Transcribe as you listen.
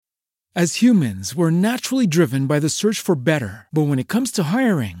As humans, we're naturally driven by the search for better. But when it comes to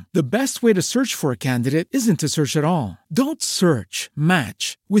hiring, the best way to search for a candidate isn't to search at all. Don't search,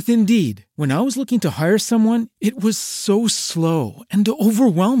 match with Indeed. When I was looking to hire someone, it was so slow and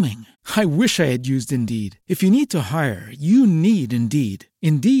overwhelming. I wish I had used Indeed. If you need to hire, you need Indeed.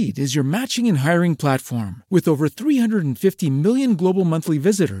 Indeed is your matching and hiring platform with over 350 million global monthly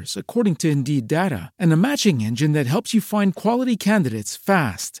visitors, according to Indeed data, and a matching engine that helps you find quality candidates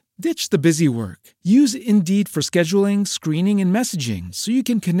fast. Ditch the busy work. Use Indeed for scheduling, screening, and messaging so you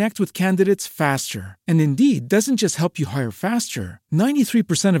can connect with candidates faster. And Indeed doesn't just help you hire faster.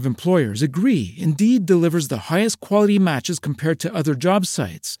 93% of employers agree Indeed delivers the highest quality matches compared to other job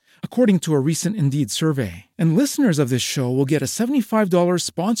sites, according to a recent Indeed survey. And listeners of this show will get a $75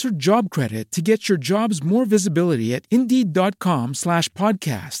 sponsored job credit to get your jobs more visibility at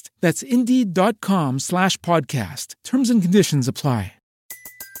Indeed.com/podcast. That's Indeed.com/podcast. Terms and conditions apply.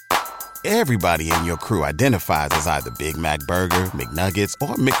 Everybody in your crew identifies as either Big Mac Burger, McNuggets,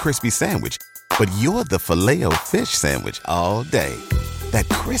 or McCrispy Sandwich. But you're the Filet-O-Fish Sandwich all day. That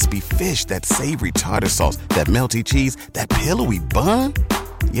crispy fish, that savory tartar sauce, that melty cheese, that pillowy bun.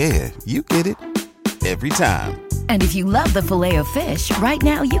 Yeah, you get it. Every time. And if you love the Filet-O-Fish, right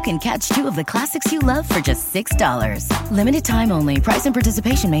now you can catch two of the classics you love for just $6. Limited time only. Price and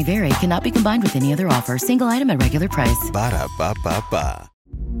participation may vary. Cannot be combined with any other offer. Single item at regular price. Ba-da-ba-ba-ba.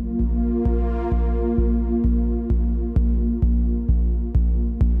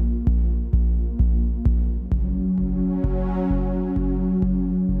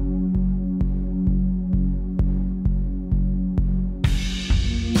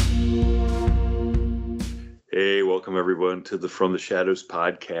 Hey, welcome everyone to the From the Shadows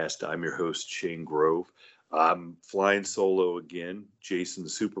podcast. I'm your host, Shane Grove. I'm flying solo again. Jason, the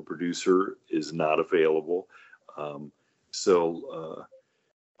super producer, is not available. So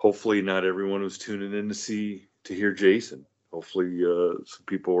hopefully not everyone was tuning in to hear Jason. Hopefully some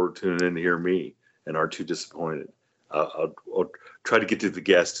people were tuning in to hear me and aren't too disappointed. I'll try to get to the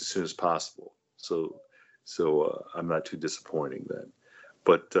guest as soon as possible. So I'm not too disappointing then.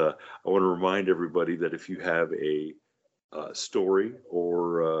 But I want to remind everybody that if you have a story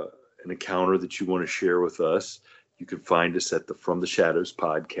or an encounter that you want to share with us, you can find us at the From the Shadows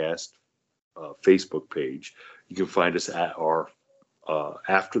podcast Facebook page. You can find us at our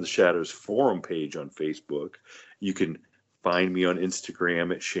After the Shadows forum page on Facebook. You can find me on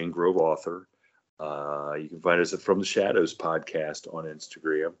Instagram at Shane Grove Author. You can find us at From the Shadows podcast on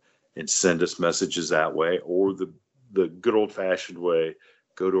Instagram and send us messages that way, or the good old-fashioned way.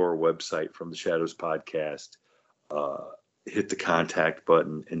 Go to our website, From the Shadows Podcast, hit the contact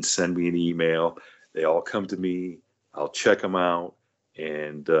button and send me an email. They all come to me. I'll check them out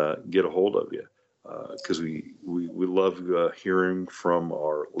and get a hold of you because we love hearing from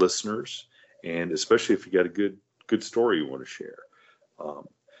our listeners, and especially if you got a good story you want to share.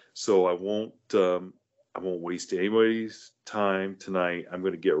 So I won't waste anybody's time tonight. I'm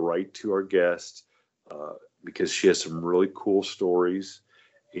going to get right to our guest because she has some really cool stories.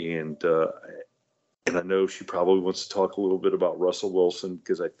 And I know she probably wants to talk a little bit about Russell Wilson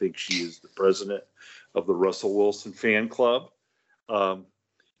because I think she is the president of the Russell Wilson fan club.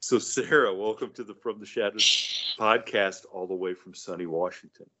 So Sarah, welcome to the From the Shadows podcast, all the way from sunny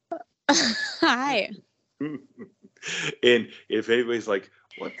Washington. Hi. And if anybody's like,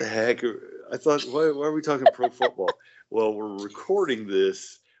 what the heck? I thought, why are we talking pro football? Well, we're recording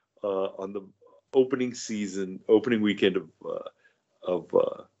this on the opening weekend of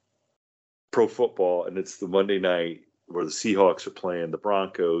pro football, and it's the Monday night where the Seahawks are playing the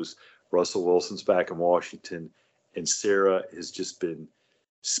Broncos. Russell Wilson's back in Washington, and Sarah has just been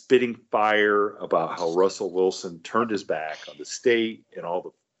spitting fire about how Russell Wilson turned his back on the state and all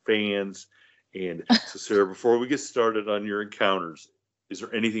the fans. And so, Sarah, before we get started on your encounters, is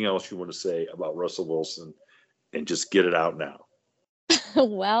there anything else you want to say about Russell Wilson? And just get it out now.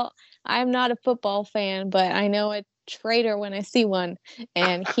 Well, I'm not a football fan, but I know a traitor when I see one.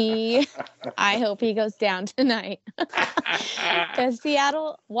 And I hope he goes down tonight. Because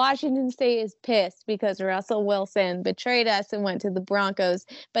Washington State is pissed because Russell Wilson betrayed us and went to the Broncos.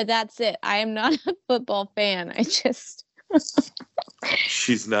 But that's it. I am not a football fan.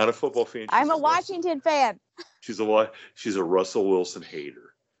 She's not a football fan. I'm a Washington fan. She's a Russell Wilson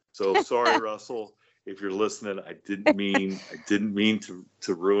hater. So sorry, Russell, if you're listening. I didn't mean to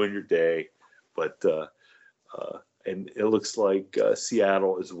ruin your day, but and it looks like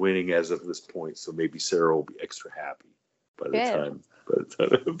Seattle is winning as of this point. So maybe Sarah will be extra happy by the time it's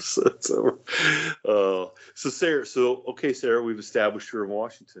over. So Sarah, Sarah, we've established you're in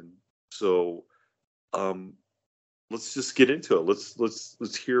Washington. So, let's just get into it.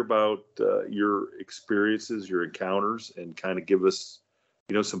 Let's hear about your experiences, your encounters, and kind of give us,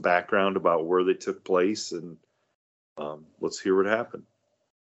 some background about where they took place, and let's hear what happened.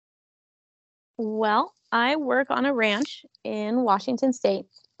 Well, I work on a ranch in Washington State,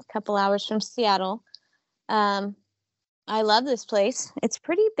 a couple hours from Seattle. I love this place. It's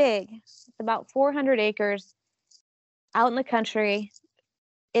pretty big. It's about 400 acres out in the country.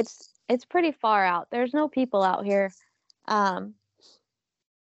 It's pretty far out. There's no people out here.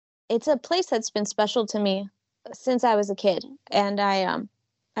 It's a place that's been special to me since I was a kid. And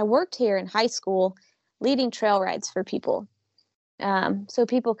I worked here in high school leading trail rides for people. So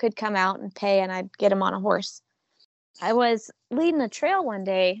people could come out and pay, and I'd get them on a horse. I was leading a trail one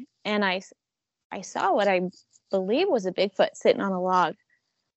day, and I saw what I believe was a Bigfoot sitting on a log,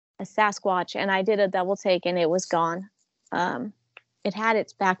 a Sasquatch, and I did a double take, and it was gone. It had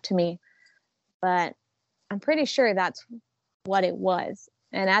its back to me, but I'm pretty sure that's what it was.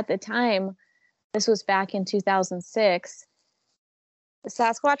 And at the time, this was back in 2006, the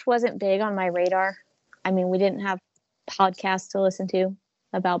Sasquatch wasn't big on my radar. I mean, we didn't have podcasts to listen to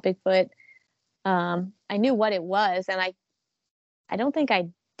about Bigfoot. I knew what it was, and I don't think I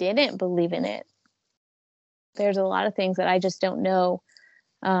didn't believe in it. There's a lot of things that I just don't know.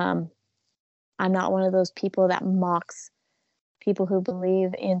 I'm not one of those people that mocks people who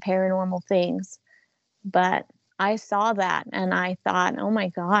believe in paranormal things, but I saw that and I thought, oh my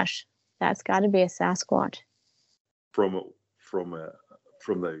gosh, that's got to be a Sasquatch. From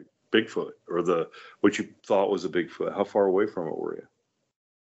the Bigfoot, or what you thought was a Bigfoot. How far away from it were you?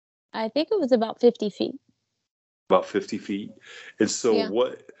 I think it was about 50 feet. About 50 feet. And so Yeah.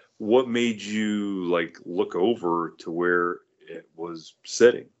 what made you look over to where it was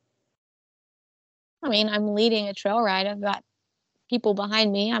sitting? I mean, I'm leading a trail ride. I've got people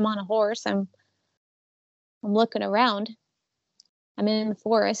behind me. I'm on a horse. I'm looking around. I'm in the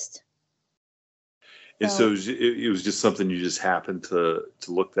forest. And so it was just something you just happened to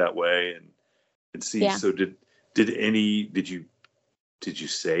look that way and see. Yeah. So did you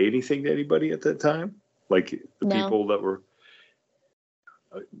say anything to anybody at that time? Like the No. people that were,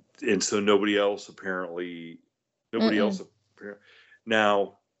 and so nobody else apparently.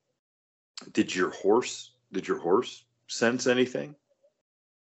 Now, did your horse sense anything?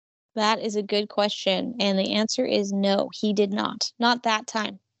 That is a good question. And the answer is no, he did not. Not that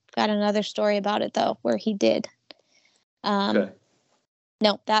time. Got another story about it, though, where he did. Okay.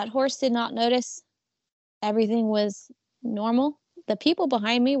 No, that horse did not notice. Everything was normal. The people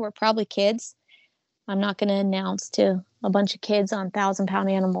behind me were probably kids. I'm not going to announce to a bunch of kids on 1,000-pound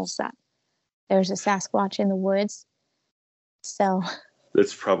animals that there's a Sasquatch in the woods. So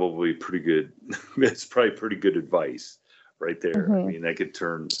that's probably pretty good. That's probably pretty good advice right there. Mm-hmm. I mean, that could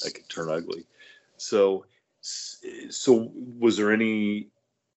turn ugly. So was there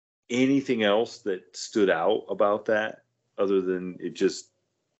anything else that stood out about that other than it just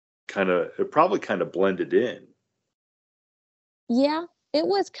probably kind of blended in? Yeah, it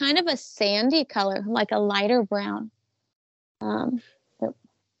was kind of a sandy color, like a lighter brown. It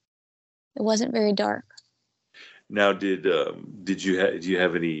wasn't very dark. Now, did you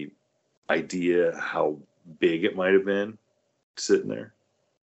have any idea how big it might have been sitting there?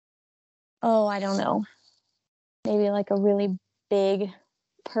 Oh, I don't know. Maybe like a really big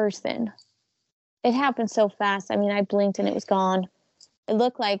person. It happened so fast. I mean, I blinked and it was gone. It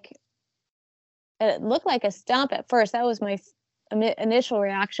looked like a stump at first. That was my initial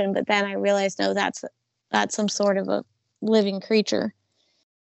reaction, but then I realized, no, that's some sort of a living creature.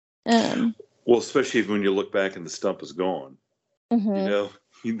 Well, especially when you look back and the stump is gone. Mm-hmm.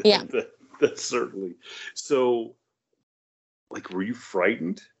 Yeah. That's certainly. So, were you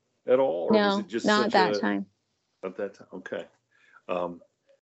frightened at all? Or no, was it just not at that time. Not that time. Okay.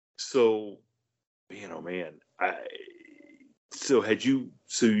 So, man, so you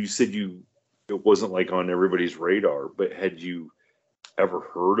said it wasn't on everybody's radar, but had you ever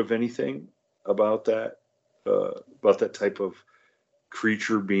heard of anything about that type of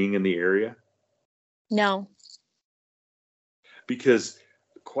creature being in the area? No. Because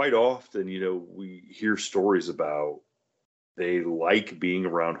quite often, we hear stories about they like being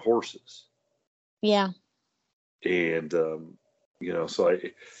around horses. Yeah. And, so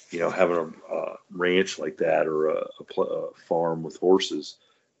having a ranch like that or a farm with horses,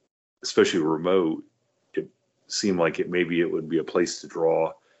 especially remote, it seemed like it would be a place to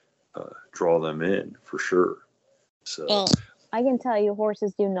draw them in for sure. So well, I can tell you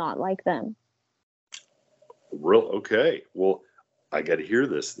horses do not like them. Okay. Well, I got to hear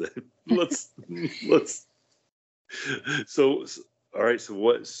this then. let's. So all right. So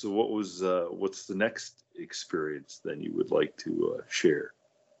what was what's the next experience than you would like to share.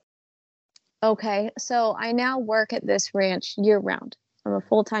 Okay, so I now work at this ranch year round. I'm a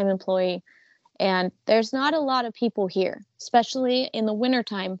full-time employee, and there's not a lot of people here, especially in the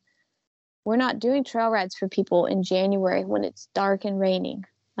wintertime. We're not doing trail rides for people in January when it's dark and raining.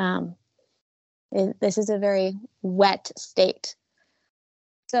 This is a very wet state.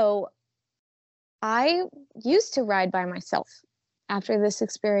 So I used to ride by myself. After this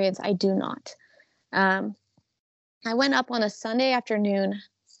experience, I do not. I went up on a Sunday afternoon.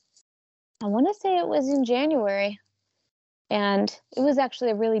 I want to say it was in January, and it was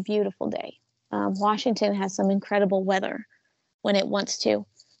actually a really beautiful day. Washington has some incredible weather when it wants to.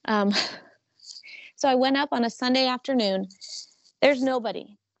 So I went up on a Sunday afternoon. There's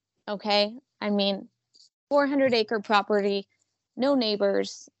nobody, okay? I mean, 400-acre property, no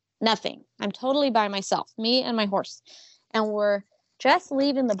neighbors, nothing. I'm totally by myself, me and my horse. And we're just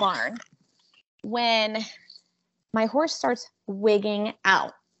leaving the barn when my horse starts wigging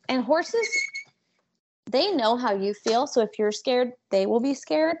out. And horses, they know how you feel. So if you're scared, they will be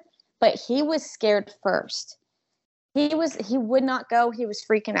scared. But he was scared first. He would not go. He was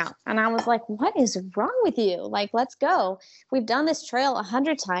freaking out. And I was like, what is wrong with you? Like, let's go. We've done this trail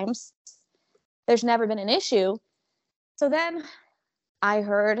 100 times. There's never been an issue. So then I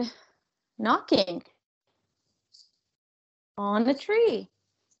heard knocking on a tree.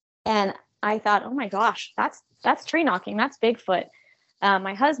 And I thought, oh my gosh, that's tree knocking. That's Bigfoot.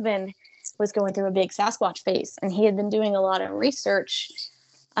 My husband was going through a big Sasquatch phase, and he had been doing a lot of research.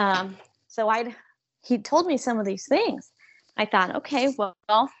 He told me some of these things. I thought, okay, well,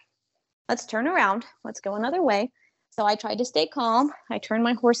 let's turn around. Let's go another way. So I tried to stay calm. I turned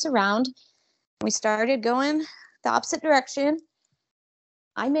my horse around. We started going the opposite direction.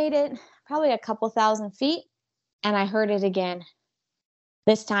 I made it probably a couple thousand feet, and I heard it again.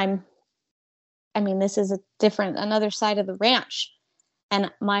 This time, I mean, this is another side of the ranch.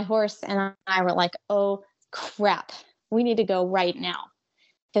 And my horse and I were like, oh, crap. We need to go right now.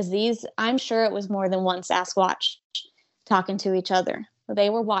 Because I'm sure it was more than one Sasquatch talking to each other. They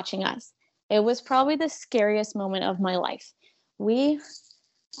were watching us. It was probably the scariest moment of my life. You're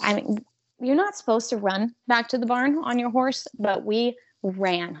not supposed to run back to the barn on your horse, but we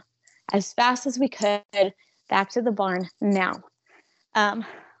ran as fast as we could back to the barn now.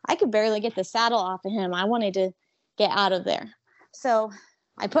 I could barely get the saddle off of him. I wanted to get out of there. So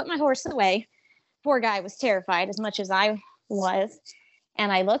I put my horse away. Poor guy was terrified as much as I was. And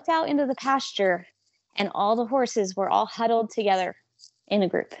I looked out into the pasture, and all the horses were all huddled together in a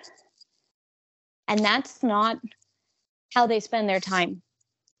group. And that's not how they spend their time.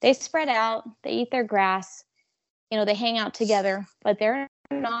 They spread out, they eat their grass, they hang out together, but they're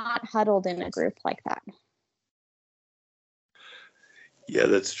not huddled in a group like that. Yeah,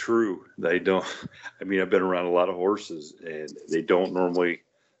 that's true. They don't. I mean, I've been around a lot of horses, and they don't normally,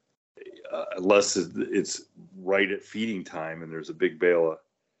 unless it's right at feeding time and there's a big bale of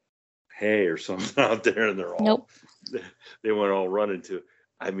hay or something out there, and they're all, nope. They went all running to.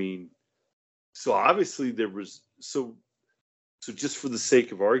 I mean, so obviously there was so just for the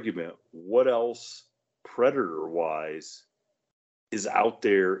sake of argument, what else predator wise is out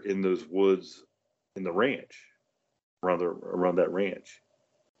there in those woods in the ranch? Around that ranch,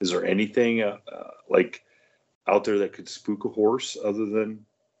 is there anything like out there that could spook a horse other than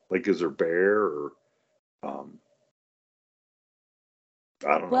like, is there bear or I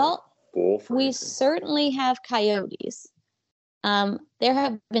don't know, wolf? We anything? certainly have coyotes. There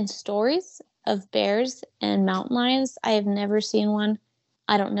have been stories of bears and mountain lions. I have never seen one.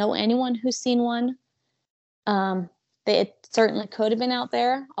 I don't know anyone who's seen one. It certainly could have been out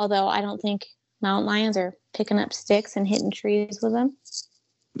there, although I don't think mountain lions are picking up sticks and hitting trees with them.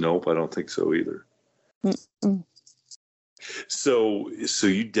 Nope, I don't think so either. Mm-mm. So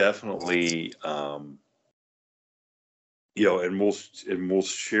you definitely, and we'll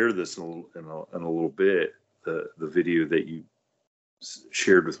share this in a little bit, the video that you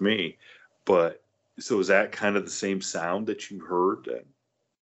shared with me. But so is that kind of the same sound that you heard?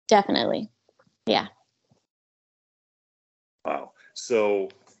 Definitely, yeah. Wow. So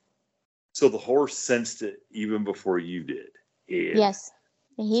the horse sensed it even before you did. Yes.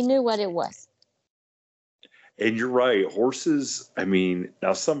 He knew what it was. And you're right. Horses, I mean,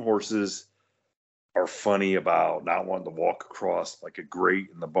 now some horses are funny about not wanting to walk across like a grate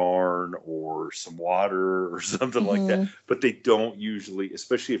in the barn or some water or something like that. But they don't usually,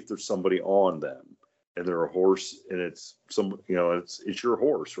 especially if there's somebody on them and they're a horse and it's it's your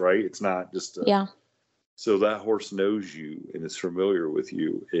horse, right? It's not just yeah. So that horse knows you and is familiar with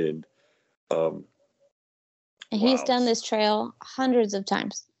you. And he's done this trail hundreds of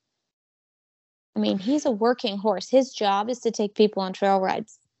times. mean, he's a working horse. His job is to take people on trail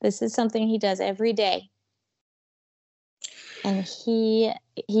rides. This is something he does every day. And he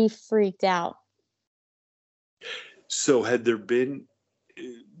freaked out. So had there been,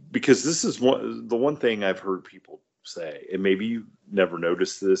 because this is the one thing I've heard people say, and maybe you never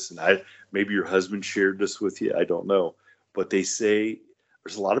noticed this, and maybe your husband shared this with you, I don't know, but they say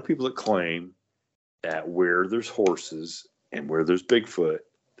there's a lot of people that claim that where there's horses and where there's Bigfoot,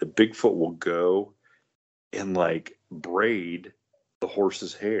 the Bigfoot will go and like braid the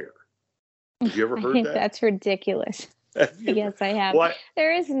horse's hair. Have you ever heard that? That's ridiculous. Yes, I have. What?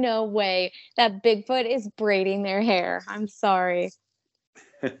 There is no way that Bigfoot is braiding their hair. I'm sorry.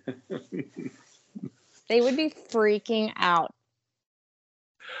 They would be freaking out.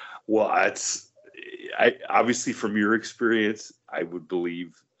 Well, obviously from your experience, I would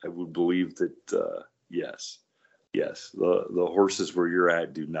believe that yes, the horses where you're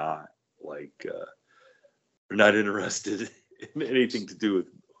at do not they're not interested in anything to do with.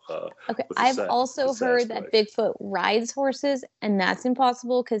 Okay, I've also heard that Bigfoot rides horses, and that's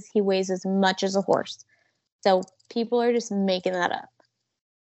impossible because he weighs as much as a horse. So people are just making that up.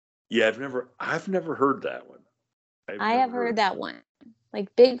 Yeah, I've never heard that one. I have heard that one.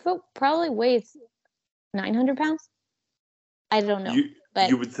 Like Bigfoot probably weighs 900 pounds. I don't know, but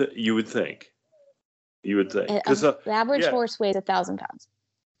you would think. Because the average horse weighs 1,000 pounds.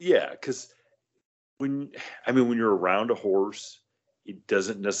 Yeah, because when you're around a horse, it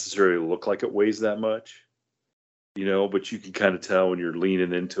doesn't necessarily look like it weighs that much, but you can kind of tell when you're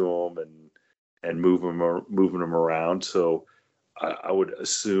leaning into them and moving them around. So I would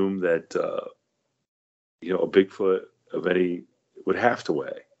assume that, a Bigfoot of any would have to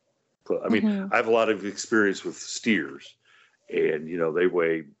weigh. I mean, I have a lot of experience with steers, and, they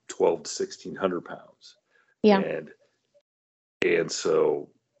weigh 1,200 to 1,600 pounds. Yeah. And so,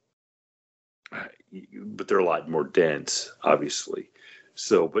 but they're a lot more dense, obviously.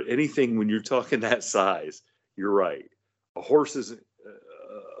 So, but anything when you're talking that size, you're right. A horse isn't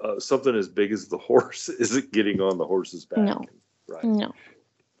something as big as the horse isn't getting on the horse's back. No, right? No.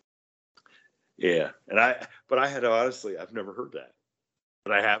 Yeah, but I had honestly, I've never heard that.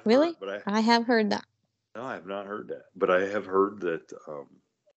 But I have really. Heard, but I have heard that. No, I have not heard that. But I have heard that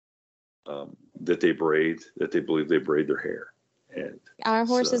that they believe they braid their hair. And our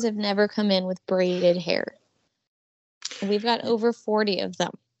horses have never come in with braided hair. We've got over 40 of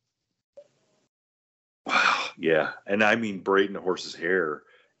them. Wow. Yeah. And I mean, braiding a horse's hair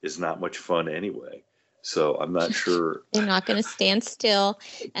is not much fun anyway. So I'm not sure. They're not going to stand still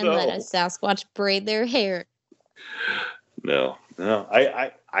and let a Sasquatch braid their hair. No.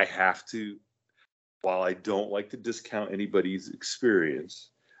 I have to, while I don't like to discount anybody's experience,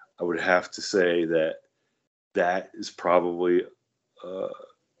 I would have to say that is probably,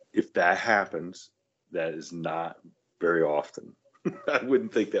 if that happens, that is not very often. I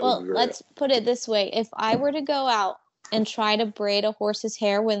wouldn't think that would be very let's often. Put it this way. If I were to go out and try to braid a horse's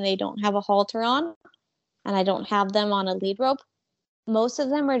hair when they don't have a halter on, and I don't have them on a lead rope, most of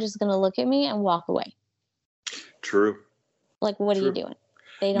them are just going to look at me and walk away. True. Like, what are you doing?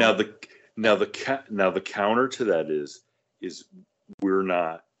 They don't. Now the counter to that is we're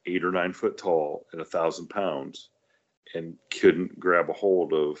not 8 or 9 foot tall and 1,000 pounds and couldn't grab a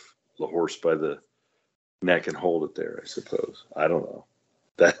hold of the horse by the neck and hold it there, I suppose. I don't know.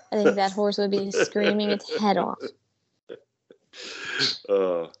 I think that horse would be screaming its head off.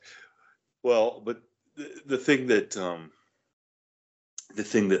 Well, but the thing that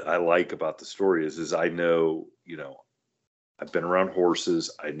I like about the story is I know, I've been around horses.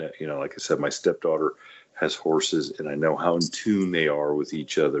 I know, like I said, my stepdaughter has horses, and I know how in tune they are with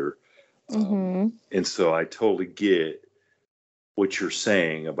each other. And so I totally get what you're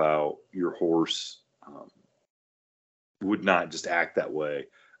saying about your horse would not just act that way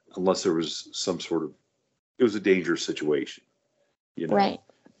unless there was it was a dangerous situation, Right.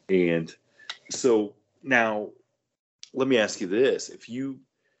 And so now let me ask you this. If your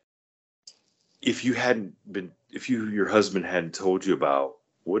husband hadn't told you about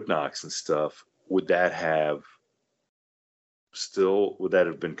wood knocks and stuff, would that have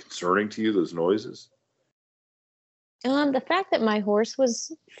been concerning to you, those noises? The fact that my horse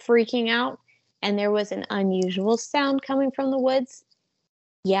was freaking out and there was an unusual sound coming from the woods,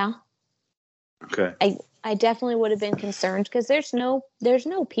 yeah. Okay. I definitely would have been concerned because there's no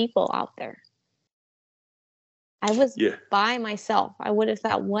people out there. I was by myself. I would have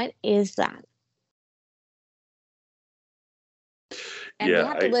thought, what is that? And we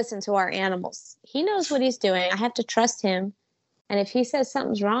have to listen to our animals. He knows what he's doing. I have to trust him. And if he says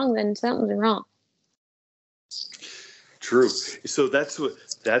something's wrong, then something's wrong. True. So that's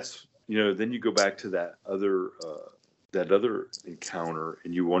then you go back to that other encounter,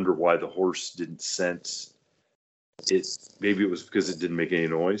 and you wonder why the horse didn't sense it. Maybe it was because it didn't make any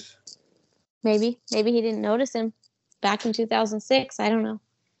noise. Maybe he didn't notice him back in 2006. I don't know.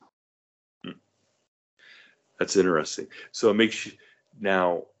 That's interesting. So it makes you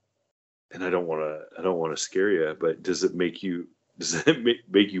now, and I don't want to scare you, but does it make you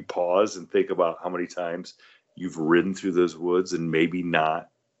pause and think about how many times you've ridden through those woods and maybe not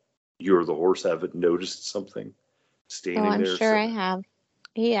you or the horse haven't noticed something standing there? I'm sure I have.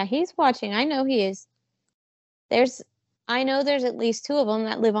 Yeah, he's watching. I know he is. I know there's at least 2 of them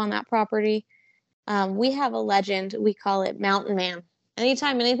that live on that property. We have a legend. We call it Mountain Man.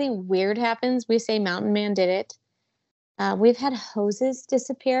 Anytime anything weird happens, we say Mountain Man did it. We've had hoses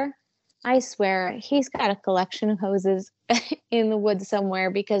disappear. I swear, he's got a collection of hoses in the woods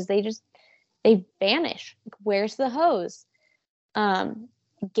somewhere because they vanish. Where's the hose?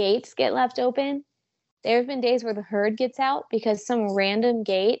 Gates get left open. There have been days where the herd gets out because some random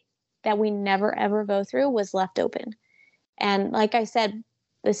gate that we never ever go through was left open. And like I said,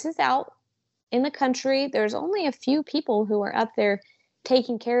 this is out in the country. There's only a few people who are up there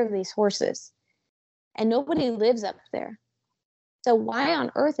taking care of these horses. And nobody lives up there. So why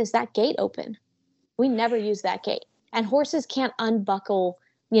on earth is that gate open? We never use that gate. And horses can't unbuckle,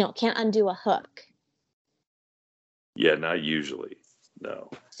 can't undo a hook. Yeah, not usually.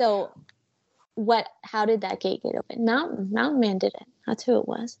 No. So how did that gate get open? Mountain Man did it. That's who it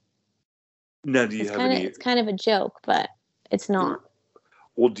was. Now, do you have any? It's kind of a joke, but it's not.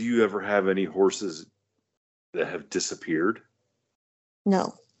 Well, do you ever have any horses that have disappeared?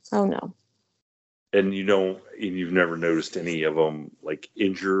 No. Oh, no. And you've never noticed any of them like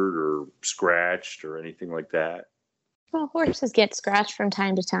injured or scratched or anything like that? Well, horses get scratched from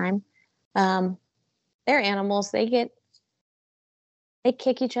time to time. They're animals. They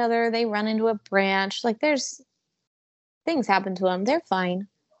kick each other. They run into a branch. Like there's things happen to them. They're fine.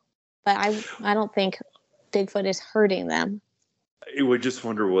 But I don't think Bigfoot is hurting them. I would just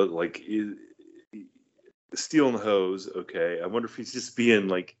wonder what, like, stealing the hose. Okay. I wonder if he's just being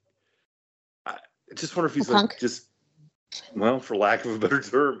like, I just wonder if he's like, just, well, for lack of a better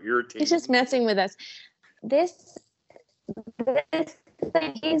term, irritating. He's just messing with us. This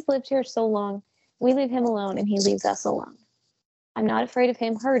he's lived here so long. We leave him alone and he leaves us alone. I'm not afraid of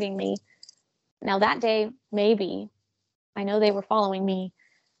him hurting me. Now that day, maybe. I know they were following me.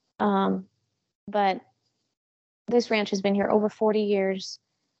 But this ranch has been here over 40 years.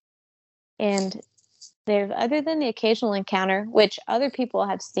 And other than the occasional encounter, which other people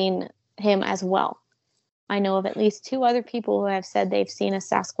have seen him as well. I know of at least 2 other people who have said they've seen a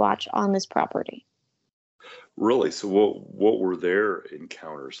Sasquatch on this property. Really? So what were their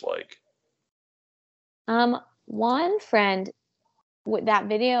encounters like? One friend, that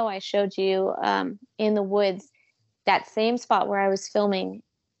video I showed you in the woods, that same spot where I was filming,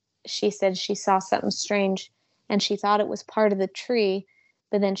 she said she saw something strange and she thought it was part of the tree,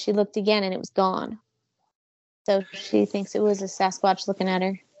 but then she looked again and it was gone. So she thinks it was a Sasquatch looking at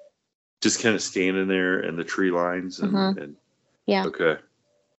her. Just kind of standing there in the tree lines. And yeah. Okay.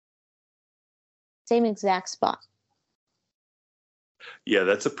 Same exact spot. Yeah,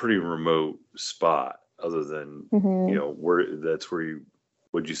 that's a pretty remote spot other than, where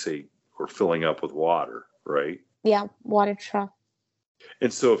would you say, we're filling up with water, right? Yeah, water trough.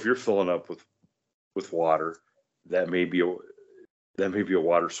 And so if you're filling up with water, that may be a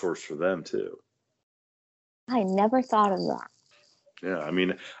water source for them too. I never thought of that. Yeah, I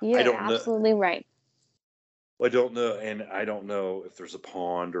mean, you're absolutely right. I don't know, and I don't know if there's a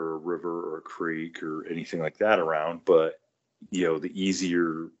pond or a river or a creek or anything like that around, but the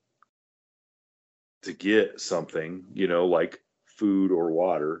easier to get something, like food or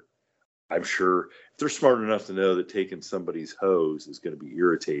water, I'm sure if they're smart enough to know that taking somebody's hose is going to be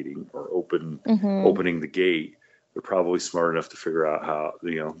irritating or opening the gate, they're probably smart enough to figure out how,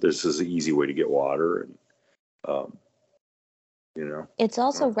 this is an easy way to get water. And, it's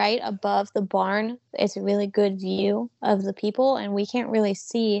also right above the barn. It's a really good view of the people, and we can't really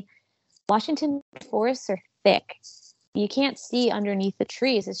see. Washington forests are thick. You can't see underneath the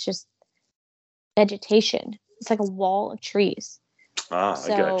trees. It's just vegetation. It's like a wall of trees. I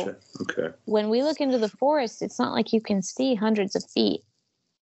gotcha. Okay. When we look into the forest, it's not like you can see hundreds of feet.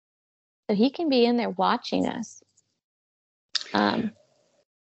 So he can be in there watching us.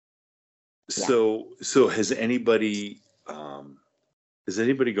 So has anybody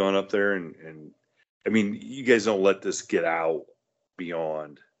gone up there and I mean, you guys don't let this get out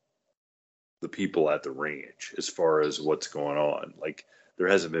beyond the people at the ranch as far as what's going on. Like there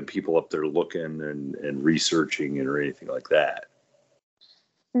hasn't been people up there looking and researching or anything like that.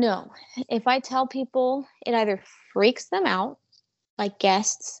 No. If I tell people, it either freaks them out, like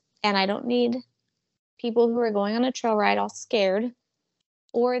guests, and I don't need people who are going on a trail ride all scared,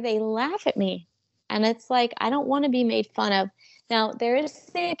 or they laugh at me. And it's like, I don't want to be made fun of. Now, there is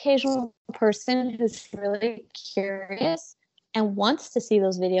the occasional person who's really curious and wants to see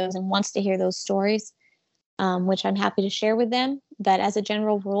those videos and wants to hear those stories, which I'm happy to share with them. But as a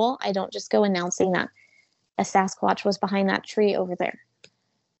general rule, I don't just go announcing that a Sasquatch was behind that tree over there.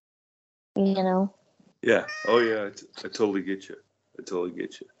 You know? Yeah. Oh, yeah. I totally get you.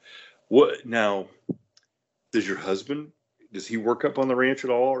 What now? Does your husband? Does he work up on the ranch at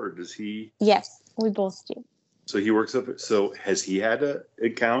all, or does he? Yes, we both do. So he works up. So has he had an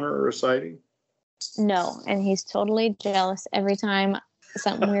encounter or a sighting? No, and he's totally jealous every time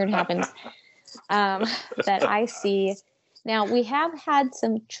something weird happens that I see. Now, we have had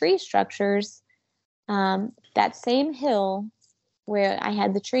some tree structures. That same hill where I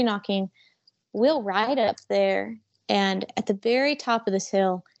had the tree knocking, we'll ride up there, and at the very top of this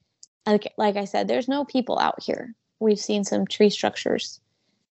hill, like I said, there's no people out here. We've seen some tree structures,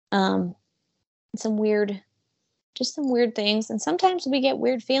 some weird things, and sometimes we get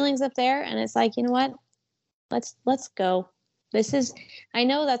weird feelings up there, and it's like, you know what? Let's go. I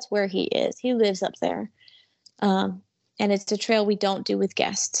know that's where he is. He lives up there, and it's a trail we don't do with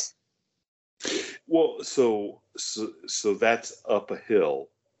guests. Well, so that's up a hill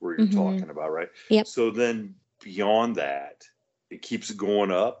where you're talking about, right? Yep. So then beyond that, it keeps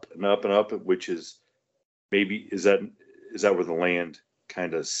going up and up and up, which is maybe is that where the land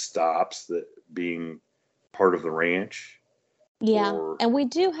kind of stops, that being part of the ranch? Yeah, Or... and we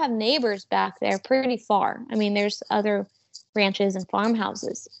do have neighbors back there pretty far. I mean, there's other ranches and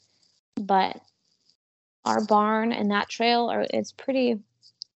farmhouses, but our barn and that trail it's pretty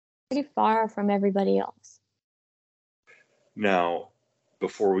far from everybody else. Now,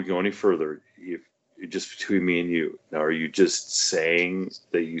 before we go any further, if just between me and you, now are you just saying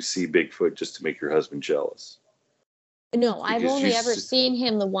that you see Bigfoot just to make your husband jealous? No, I've only ever seen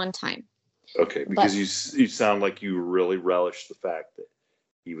him the one time. Okay, because you sound like you really relish the fact that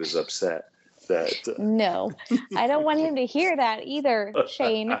he was upset that. No, I don't want him to hear that either,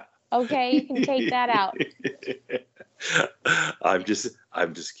 Shane. Okay, you can take that out. I'm just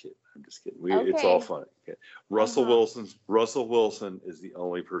kidding. Okay. It's all funny. Okay. Russell Wilson is the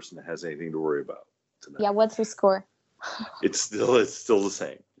only person that has anything to worry about tonight. Yeah, what's the score? It's still the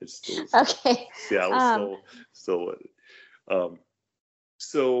same. It's still the same. Okay. Seattle's still with it.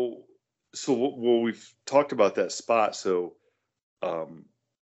 So we've talked about that spot. So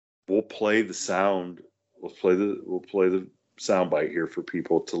we'll play the sound. We'll play the sound bite here for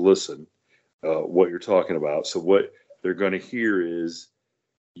people to listen. What you're talking about. So what they're going to hear is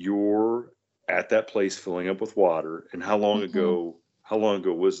you're at that place filling up with water. And how long ago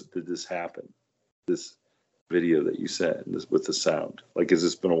did this happen? This video that you sent with the sound, like, has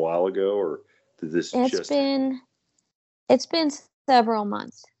this been a while ago, or did this it's been several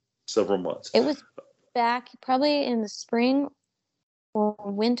months. It was back probably in the spring or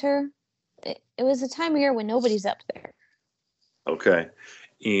winter. It was a time of year when nobody's up there. Okay.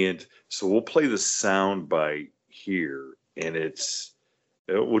 And so we'll play the sound bite here, and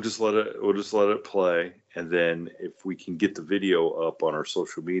we'll just let it play, and then if we can get the video up on our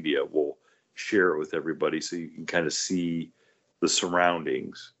social media, we'll share it with everybody so you can kind of see the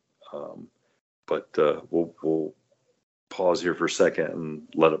surroundings. But we'll pause here for a second and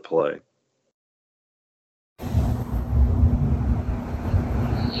let it play.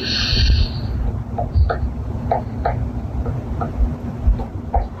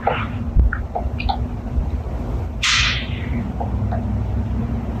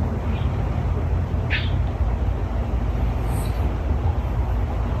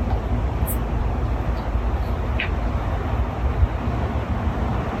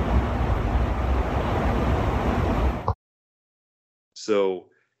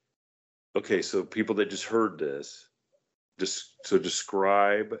 So people that just heard this,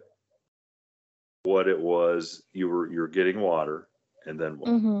 describe what it was. You're getting water, and then what?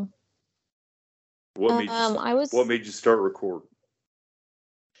 Mm-hmm. What made you start recording?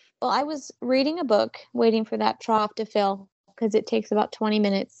 Well, I was reading a book, waiting for that trough to fill, because it takes about 20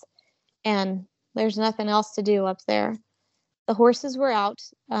 minutes, and there's nothing else to do up there. The horses were out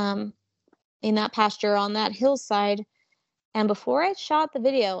in that pasture on that hillside. And before I shot the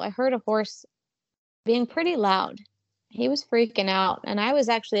video, I heard a horse being pretty loud. He was freaking out. And I was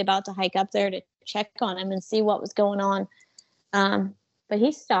actually about to hike up there to check on him and see what was going on. But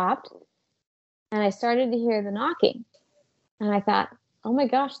he stopped, and I started to hear the knocking. And I thought, oh my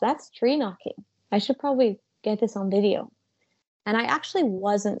gosh, that's tree knocking. I should probably get this on video. And I actually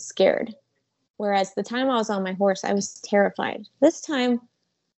wasn't scared. Whereas the time I was on my horse, I was terrified. This time,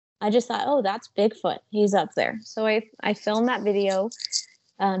 I just thought, oh, that's Bigfoot. He's up there. So I filmed that video.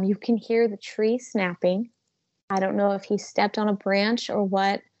 You can hear the tree snapping. I don't know if he stepped on a branch or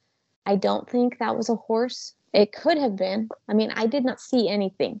what. I don't think that was a horse. It could have been. I mean, I did not see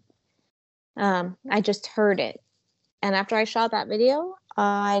anything. I just heard it. And after I shot that video,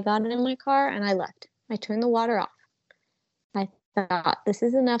 I got in my car and I left. I turned the water off. I thought, this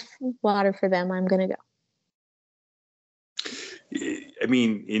is enough water for them. I'm going to go. I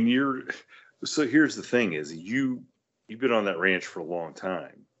mean, so here's the thing is you've been on that ranch for a long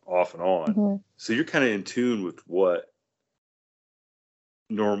time, off and on. Mm-hmm. So you're kind of in tune with what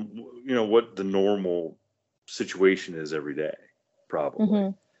what the normal situation is every day, probably.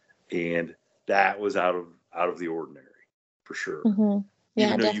 Mm-hmm. And that was out of the ordinary, for sure. Mm-hmm.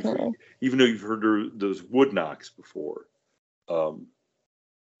 Yeah, definitely. Even though you've heard those wood knocks before,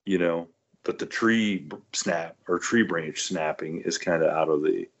 but the tree snap or tree branch snapping is kind of out of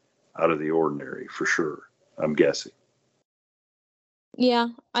the ordinary, for sure, I'm guessing. Yeah,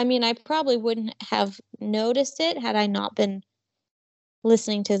 I mean, I probably wouldn't have noticed it had I not been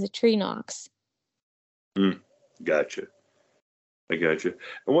listening to the tree knocks. Gotcha. I gotcha.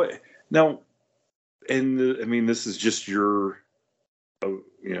 And what now? And I mean, this is just your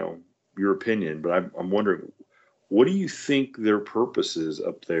opinion, but I'm wondering, what do you think their purpose is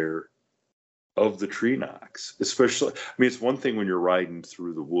up there of the tree knocks? Especially, I mean, it's one thing when you're riding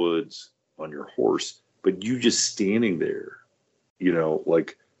through the woods on your horse, but you just standing there,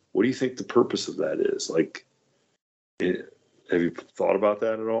 like, what do you think the purpose of that is? Like, have you thought about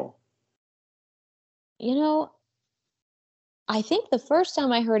that at all? I think the first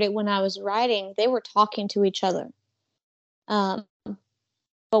time I heard it when I was riding, they were talking to each other. But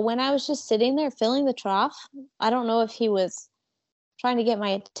when I was just sitting there filling the trough, I don't know if he was trying to get my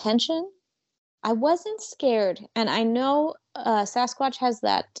attention. I wasn't scared. And I know Sasquatch has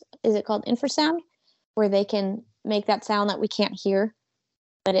that, is it called infrasound? Where they can make that sound that we can't hear,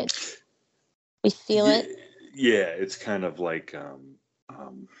 but we feel it. Yeah, it's kind of like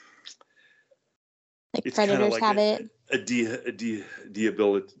like predators have it. A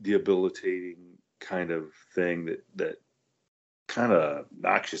debilitating kind of thing that kind of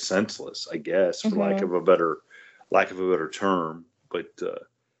knocks you senseless, I guess, for lack of a better term. But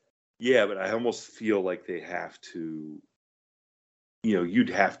but I almost feel like they have to, you'd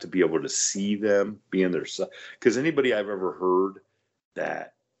have to be able to see them, be in their side. Because anybody I've ever heard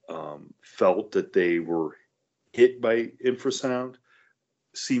that felt that they were hit by infrasound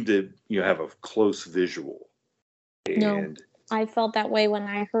seemed to have a close visual. And no, I felt that way when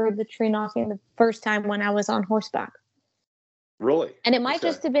I heard the tree knocking the first time when I was on horseback. Really? And it might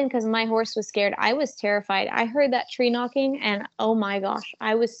just have been because my horse was scared. I was terrified. I heard that tree knocking and oh my gosh,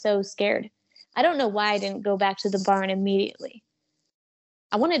 I was so scared. I don't know why I didn't go back to the barn immediately.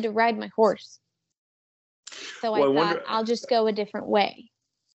 I wanted to ride my horse. So I thought I'll just go a different way.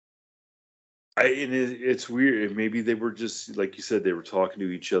 It's weird. Maybe they were just, like you said, they were talking to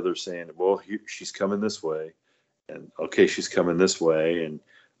each other saying, well, she's coming this way. And okay, she's coming this way. And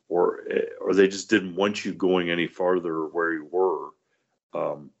or they just didn't want you going any farther where you were.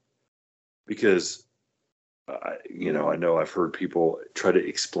 Because, I know I've heard people try to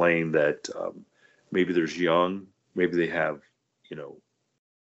explain that maybe they have,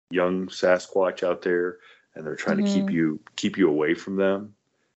 young Sasquatch out there and they're trying to keep you away from them.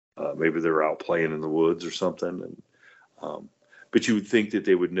 Maybe they're out playing in the woods or something. And, but you would think that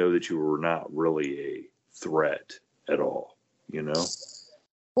they would know that you were not really a threat at all,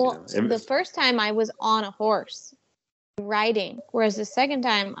 Well, the first time I was on a horse riding, whereas the second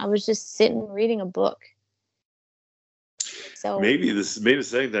time I was just sitting reading a book. So maybe the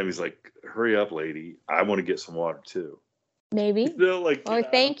second time he's like, hurry up, lady. I want to get some water too. Maybe.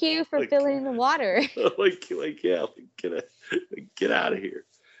 Thank you for filling the water. Get out of here.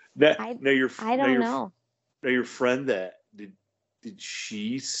 I don't know. Now your friend did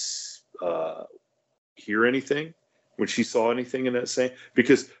she hear anything when she saw anything in that same?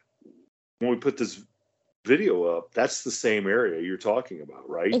 Because when we put this video up, that's the same area you're talking about,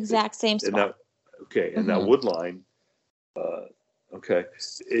 right? Exact same spot. And that wood line. Okay.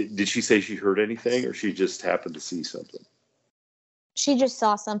 Did she say she heard anything, or she just happened to see something? She just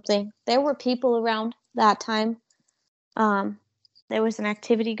saw something. There were people around that time. There was an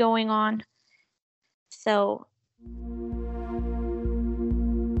activity going on. So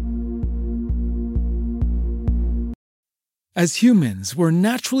As humans, we're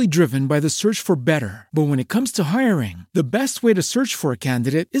naturally driven by the search for better. But when it comes to hiring, the best way to search for a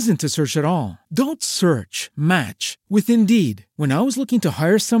candidate isn't to search at all. Don't search, match with Indeed. When I was looking to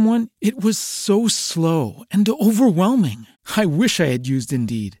hire someone, it was so slow and overwhelming. I wish I had used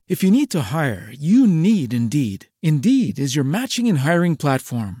Indeed. If you need to hire, you need Indeed. Indeed is your matching and hiring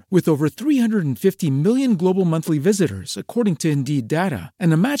platform with over 350 million global monthly visitors, according to Indeed data,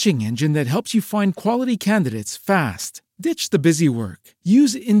 and a matching engine that helps you find quality candidates fast. Ditch the busy work.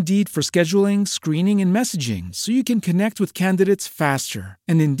 Use Indeed for scheduling, screening, and messaging so you can connect with candidates faster.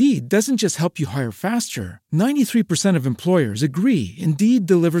 And Indeed doesn't just help you hire faster. 93% of employers agree Indeed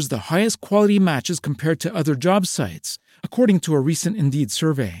delivers the highest quality matches compared to other job sites, according to a recent Indeed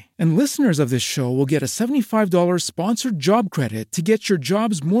survey. And listeners of this show will get a $75 sponsored job credit to get your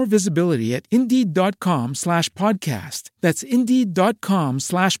jobs more visibility at Indeed.com/podcast. That's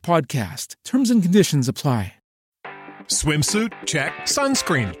Indeed.com/podcast. Terms and conditions apply. Swimsuit? Check.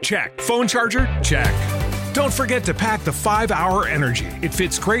 Sunscreen? Check. Phone charger? Check. Don't forget to pack the 5-Hour Energy. It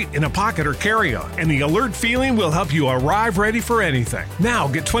fits great in a pocket or carry-on, and the alert feeling will help you arrive ready for anything. Now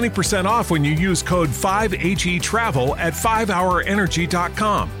get 20% off when you use code 5HETRAVEL at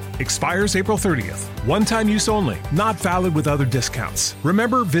 5hourenergy.com. Expires April 30th. One-time use only. Not valid with other discounts.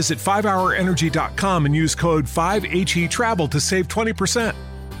 Remember, visit 5hourenergy.com and use code 5HETRAVEL to save 20%.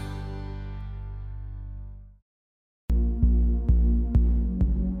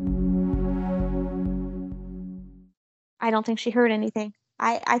 I don't think she heard anything.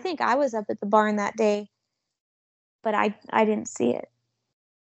 I think I was up at the barn that day, but I didn't see it.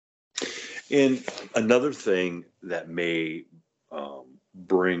 And another thing that may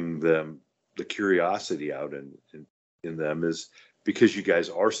bring them the curiosity out in them is because you guys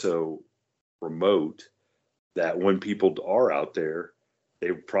are so remote that when people are out there,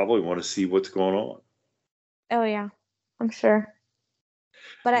 they probably want to see what's going on. Oh yeah, I'm sure.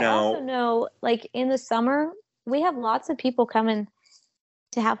 But I also know, like in the summer, we have lots of people coming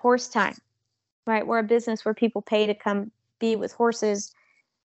to have horse time, right? We're a business where people pay to come be with horses.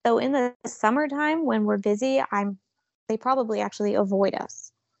 So in the summertime when we're busy, they probably actually avoid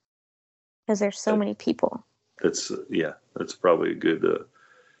us because there's so many people. That's probably a good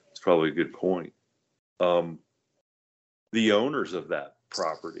point. The owners of that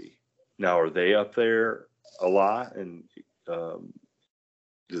property now, are they up there a lot, and do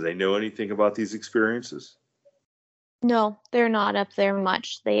they know anything about these experiences? No, they're not up there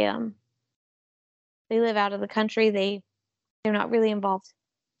much. They live out of the country. They're not really involved.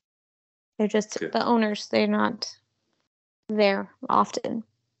 They're just the owners. They're not there often.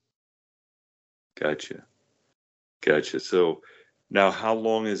 Gotcha. So now, how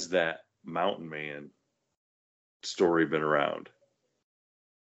long has that Mountain Man story been around?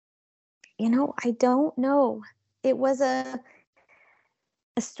 I don't know. It was a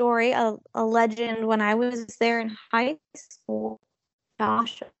story, a legend when I was there in high school.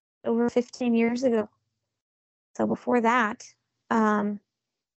 Gosh, over 15 years ago. So before that,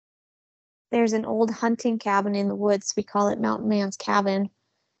 there's an old hunting cabin in the woods. We call it Mountain Man's Cabin.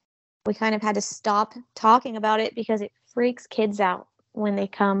 We kind of had to stop talking about it because it freaks kids out when they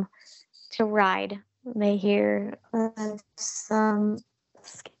come to ride. They hear some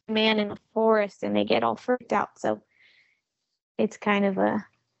man in the forest and they get all freaked out. So it's kind of a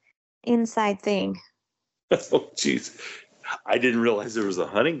inside thing. Oh, jeez. I didn't realize there was a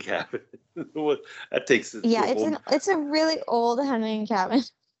hunting cabin. That takes it. Yeah, it's a really old hunting cabin.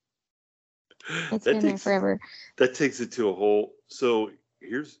 It's been there forever. That takes it to a whole. So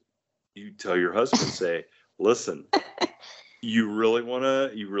you tell your husband, say, listen, you really want to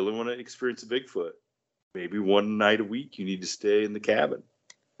experience a Bigfoot. Maybe one night a week you need to stay in the cabin.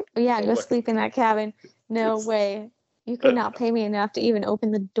 Yeah, go sleep in that cabin. No way. You could not pay me enough to even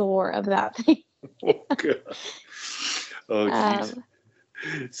open the door of that thing. Oh, God. Oh, jeez.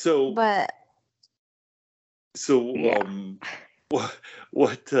 So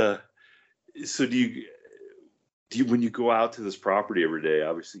do you when you go out to this property every day,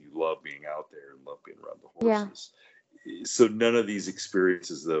 obviously you love being out there and love being around the horses. Yeah. So none of these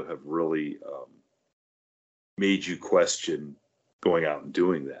experiences, though, have really made you question going out and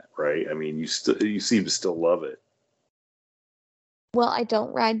doing that, right? I mean, you seem to still love it. Well, I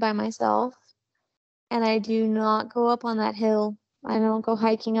don't ride by myself, and I do not go up on that hill. I don't go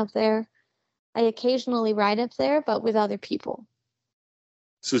hiking up there. I occasionally ride up there, but with other people.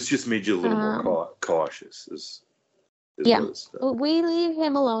 So it's just made you a little more cautious. Yeah, we leave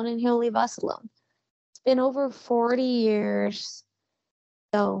him alone, and he'll leave us alone. It's been over 40 years,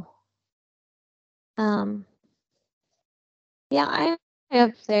 so yeah, I'm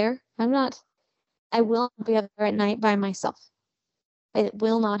up there. I'm not I will not be up there at night by myself. It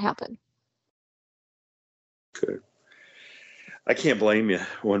will not happen. Okay. I can't blame you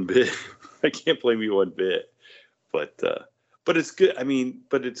one bit. I can't blame you one bit. But it's good. I mean,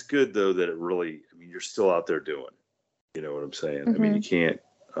 but it's good though that it really. I mean, you're still out there doing it. You know what I'm saying? I mean, you can't.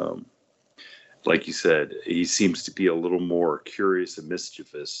 Like you said, he seems to be a little more curious and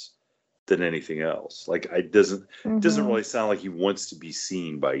mischievous than anything else. Like it doesn't really sound like he wants to be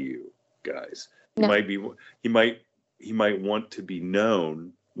seen by you guys. He might want to be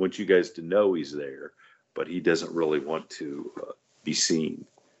known, want you guys to know he's there, but he doesn't really want to be seen.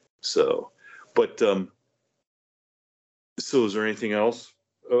 So, but so is there anything else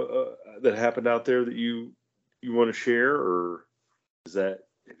that happened out there that you want to share, or is that?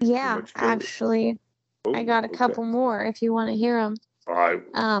 Yeah, actually, I got a couple more if you want to hear them. All right.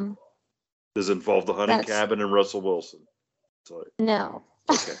 Does it involve the hunting cabin and Russell Wilson? Sorry. No.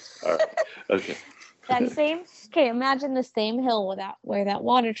 Okay. All right. Okay. Imagine the same hill where that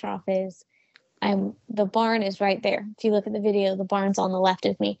water trough is. The barn is right there. If you look at the video, the barn's on the left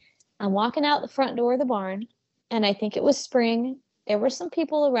of me. I'm walking out the front door of the barn, and I think it was spring. There were some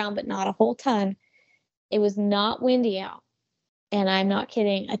people around, but not a whole ton. It was not windy out. And I'm not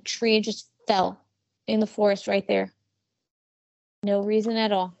kidding. A tree just fell in the forest right there. No reason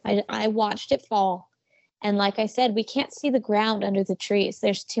at all. I watched it fall. And like I said, we can't see the ground under the trees.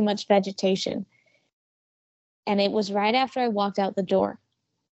 There's too much vegetation. And it was right after I walked out the door.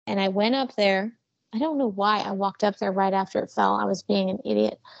 And I went up there. I don't know why I walked up there right after it fell. I was being an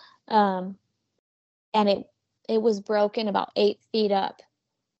idiot. And it was broken about 8 feet up.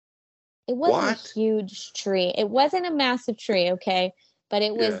 It wasn't a huge tree. It wasn't a massive tree, okay? But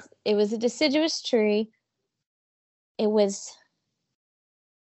it was a deciduous tree. It was,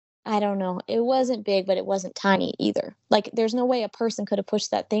 I don't know. It wasn't big, but it wasn't tiny either. Like, there's no way a person could have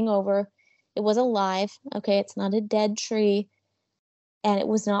pushed that thing over. It was alive, okay? It's not a dead tree. And it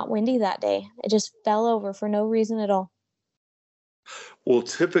was not windy that day. It just fell over for no reason at all. Well,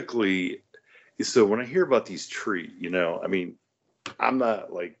 typically, so when I hear about these trees, I mean, I'm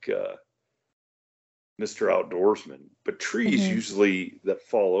not like Mr. Outdoorsman, but trees usually that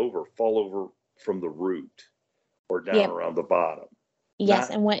fall over from the root or down around the bottom.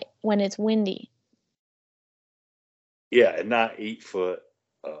 Yes, and when it's windy. Yeah, and not 8 foot,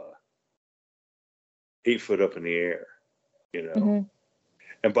 8 foot up in the air,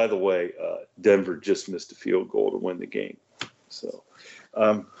 And by the way, Denver just missed a field goal to win the game. So,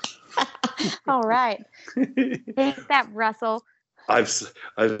 all right, take that, Russell. I'm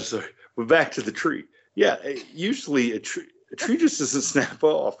sorry. But back to the tree. Yeah, usually a tree just doesn't snap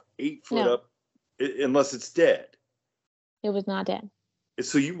off 8 foot up unless it's dead. It was not dead. And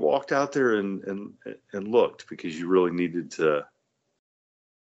so you walked out there and looked because you really needed to.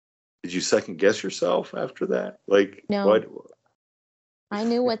 Did you second guess yourself after that? Like, no. What? I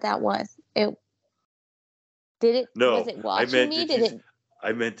knew what that was. Was it watching me?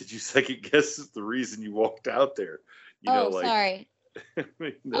 I meant, did you second guess the reason you walked out there? Sorry.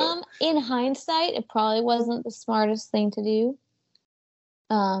 No. In hindsight, it probably wasn't the smartest thing to do.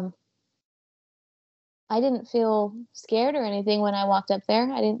 I didn't feel scared or anything when I walked up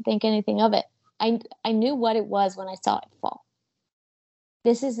there. I didn't think anything of it. I knew what it was when I saw it fall.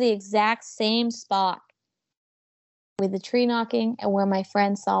 This is the exact same spot with the tree knocking and where my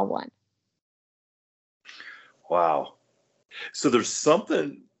friend saw one. Wow. So there's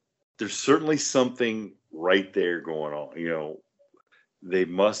certainly something right there going on. They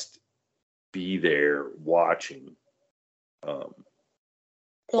must be there watching. The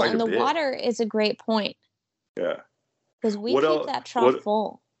water is a great point. Yeah. Because we keep that trough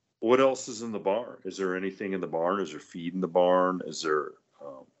full. What else is in the barn? Is there anything in the barn? Is there feed in the barn? Is there...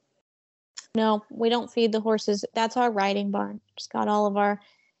 No, we don't feed the horses. That's our riding barn. It's got all of our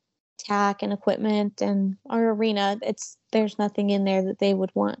tack and equipment and our arena. There's nothing in there that they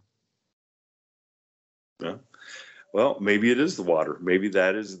would want. Yeah. Well, maybe it is the water. Maybe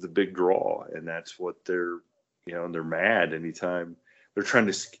that is the big draw, and that's what they're mad anytime they're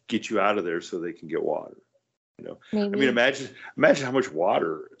trying to get you out of there so they can get water. Maybe. I mean, imagine how much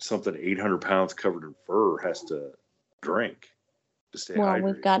water something 800 pounds covered in fur has to drink to stay hydrated.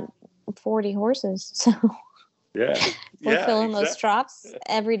 We've got 40 horses, so we're filling those troughs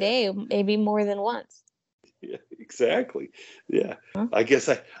every day, maybe more than once. Yeah, exactly. Yeah, huh? I guess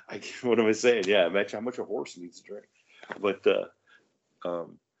what am I saying? Yeah, imagine how much a horse needs to drink. But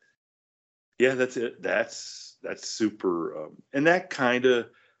that's it. That's super. And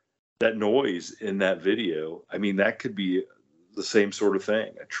that noise in that video. I mean, that could be the same sort of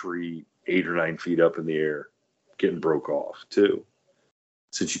thing. A tree 8 or 9 feet up in the air getting broke off too.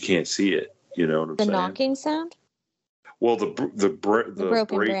 Since you can't see it, You know what I'm The saying? knocking sound? Well, the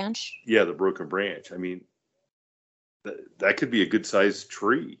broken branch. Yeah, the broken branch. I mean, that could be a good sized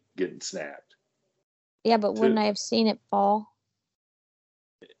tree getting snapped. Yeah, but wouldn't I have seen it fall?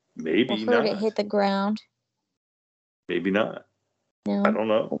 Maybe or heard not. it hit the ground? Maybe not. No. I don't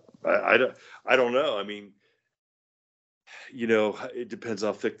know. I don't know. I mean, you know, it depends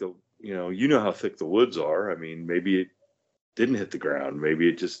how thick you know how thick the woods are. I mean, maybe it didn't hit the ground. Maybe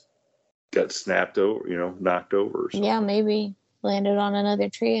it just got snapped over, you know, knocked over or something. Yeah, maybe landed on another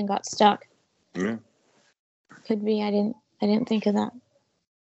tree and got stuck. Yeah. Could be. I didn't think of that.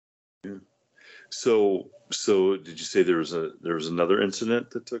 Yeah. So did you say there was another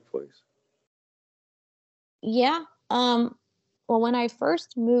incident that took place? Yeah. Well, when I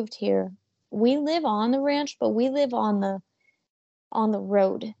first moved here, we live on the ranch, but we live on the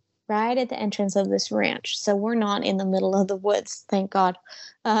road, right at the entrance of this ranch. So we're not in the middle of the woods, thank God.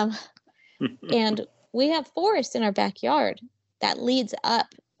 And we have forest in our backyard that leads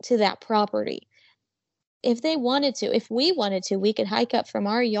up to that property. If we wanted to, we could hike up from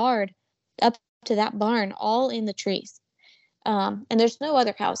our yard up to that barn, all in the trees. And there's no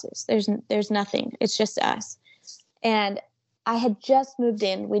other houses. There's nothing. It's just us. And I had just moved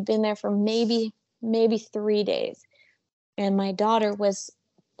in. We'd been there for maybe 3 days. And my daughter was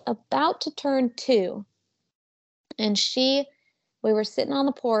about to turn 2. And we were sitting on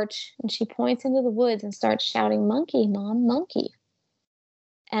the porch, and she points into the woods and starts shouting, "Monkey, Mom, monkey."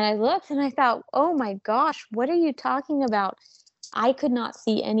 And I looked and I thought, oh my gosh, what are you talking about? I could not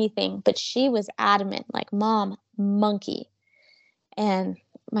see anything, but she was adamant, like, "Mom, monkey." And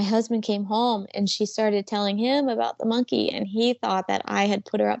my husband came home and she started telling him about the monkey, and he thought that I had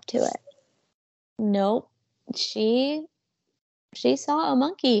put her up to it. Nope. She saw a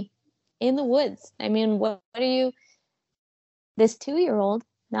monkey in the woods. I mean, what are you, this 2-year-old,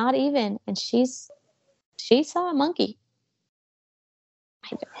 not even, and she saw a monkey.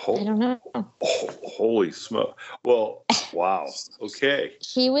 I don't know. Holy smoke. Well, wow. Okay.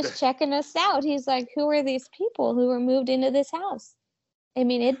 He was checking us out. He's like, who are these people who were moved into this house? I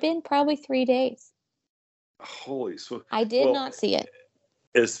mean, it'd been probably 3 days. Holy smoke. I did not see it.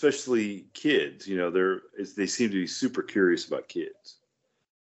 Especially kids, you know, they seem to be super curious about kids,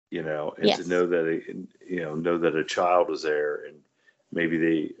 you know, and Yes. to know that a child is there, and maybe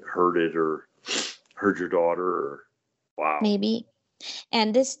they heard it or heard your daughter, or wow. Maybe.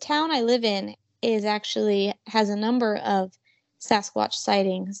 And this town I live in has a number of Sasquatch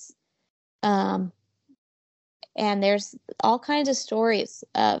sightings. And there's all kinds of stories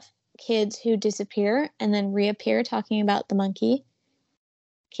of kids who disappear and then reappear talking about the monkey.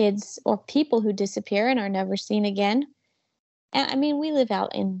 Kids or people who disappear and are never seen again. And I mean, we live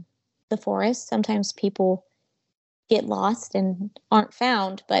out in the forest. Sometimes people get lost and aren't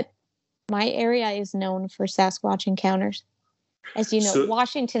found, but my area is known for Sasquatch encounters. As you know,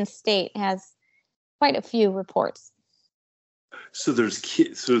 Washington State has quite a few reports. So there's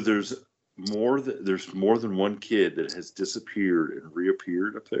more than one kid that has disappeared and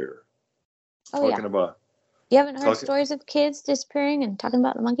reappeared up there. Oh, talking about. You haven't heard stories of kids disappearing and talking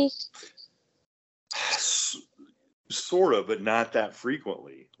about the monkey? Sort of, but not that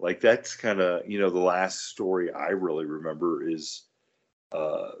frequently. Like, that's kind of, you know, the last story I really remember is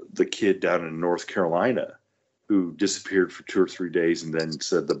the kid down in North Carolina who disappeared for 2 or 3 days and then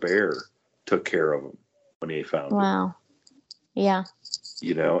said the bear took care of him when he found him. Wow. Yeah.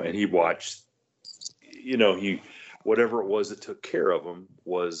 You know, and he watched, you know, whatever it was that took care of him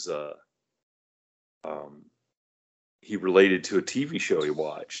was, he related to a TV show he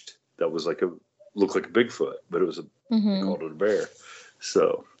watched that was looked like a Bigfoot, but it was they called it a bear.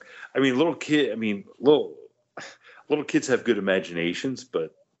 So, I mean, little kids have good imaginations,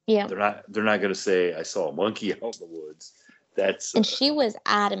 but yeah, they're not going to say, "I saw a monkey out in the woods." And she was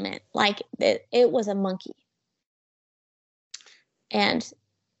adamant, like it was a monkey. And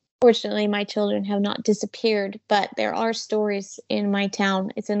fortunately, my children have not disappeared, but there are stories in my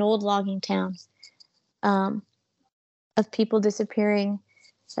town. It's an old logging town, of people disappearing,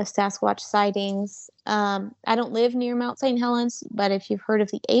 of Sasquatch sightings. I don't live near Mount St. Helens, but if you've heard of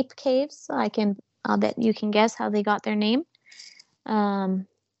the Ape Caves, I'll bet you can guess how they got their name.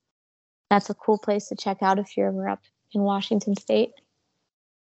 That's a cool place to check out if you're ever up in Washington State.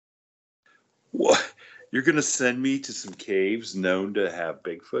 What? You're going to send me to some caves known to have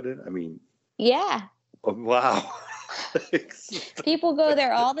Bigfoot in? I mean... Yeah. Oh, wow. People go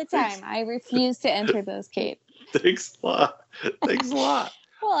there all the time. I refuse to enter those caves. Thanks a lot.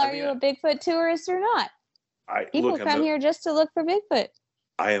 Well, are you a Bigfoot tourist or not? People come here just to look for Bigfoot.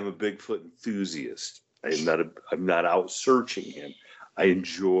 I am a Bigfoot enthusiast. I'm not out searching him. I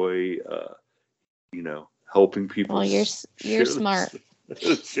enjoy helping people. Well, you're smart.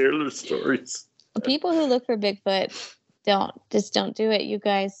 Share their stories. People who look for Bigfoot don't do it, you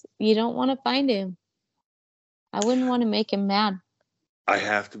guys. You don't want to find him. I wouldn't want to make him mad. I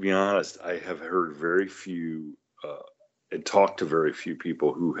have to be honest. I have heard very few and talked to very few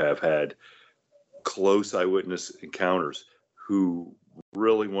people who have had close eyewitness encounters who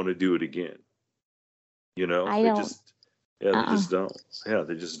really want to do it again. I they don't. they just don't. Yeah,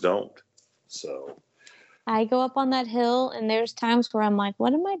 they just don't. So I go up on that hill, and there's times where I'm like,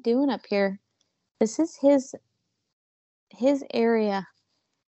 what am I doing up here? This is his area.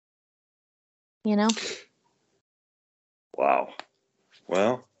 Wow.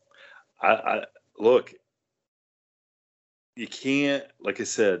 Well, I look, you can't, like I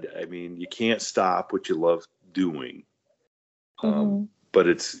said, you can't stop what you love doing. But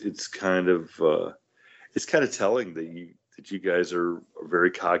it's kind of telling that you guys are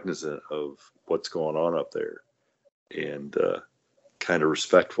very cognizant of what's going on up there, and kind of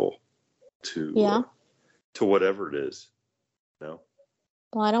respectful to whatever it is. Well,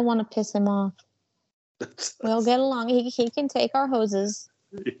 I don't want to piss him off. We'll get along. He can take our hoses.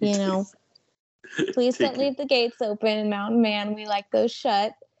 Please don't leave the gates open. Mountain Man, we like those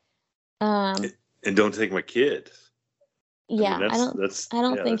shut. And don't take my kid. Yeah, I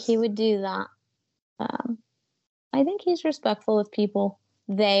don't think he would do that. I think he's respectful of people.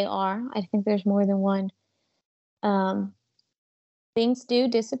 They are. I think there's more than one. Things do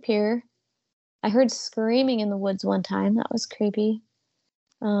disappear. I heard screaming in the woods one time. That was creepy.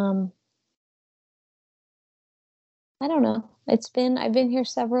 I don't know. I've been here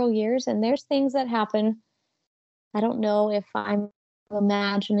several years, and there's things that happen. I don't know if I'm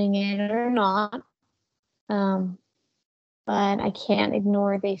imagining it or not. But I can't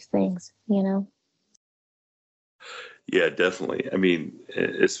ignore these things, Yeah, definitely.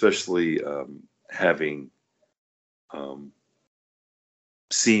 Especially having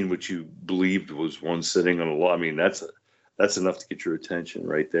seen what you believed was one sitting on a log. That's enough to get your attention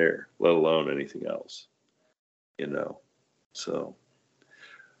right there, let alone anything else. So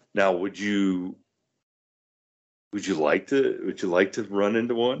now, would you like to run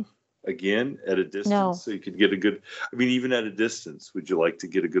into one again at a distance? No. So you could get a good, even at a distance, would you like to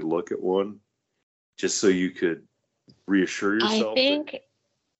get a good look at one just so you could reassure yourself? I think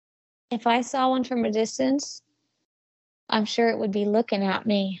if I saw one from a distance, I'm sure it would be looking at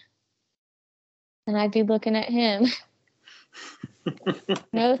me, and I'd be looking at him.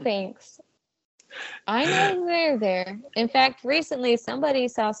 No thanks. I know they're there. In fact, recently somebody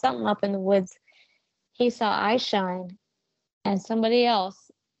saw something up in the woods. He saw eyes shine, and somebody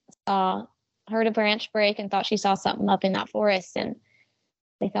else heard a branch break and thought she saw something up in that forest, and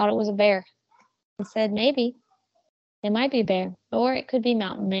they thought it was a bear. He said maybe it might be a bear, or it could be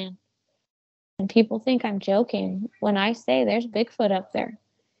Mountain Man. And people think I'm joking when I say there's Bigfoot up there,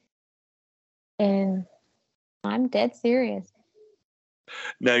 and I'm dead serious.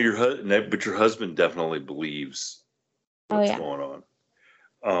 Now your husband definitely believes what's going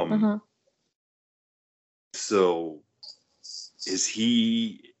on. So is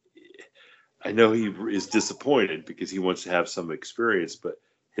he? I know he is disappointed because he wants to have some experience, but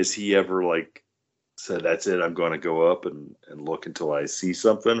has he ever said, "That's it, I'm going to go up and look until I see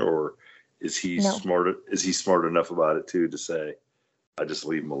something," or is he smart? Is he smart enough about it too to say, "I just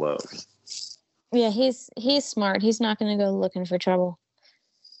leave him alone"? Yeah, he's smart. He's not going to go looking for trouble.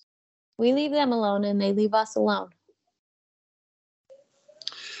 We leave them alone, and they leave us alone.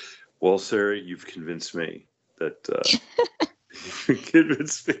 Well, Sarah, you've convinced me that. You've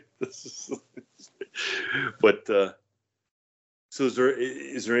convinced me. But so is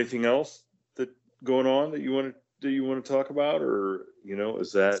there anything else that going on that you want to talk about, or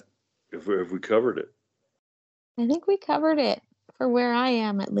is that have we covered it? I think we covered it for where I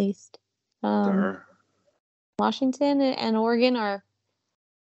am, at least. Washington and Oregon are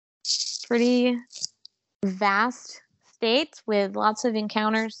pretty vast states with lots of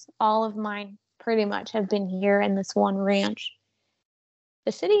encounters. All of mine pretty much have been here in this one ranch.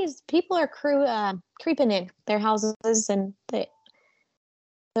 The cities, people are creeping in their houses, and the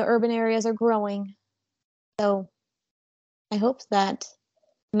urban areas are growing. So I hope that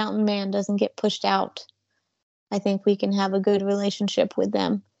Mountain Man doesn't get pushed out. I think we can have a good relationship with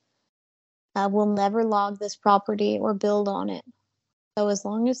them. We'll never log this property or build on it. So as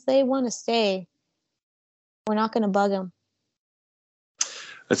long as they want to stay, we're not going to bug them.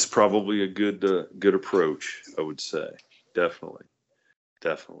 That's probably a good approach, I would say. Definitely.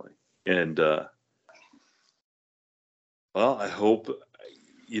 And well, I hope,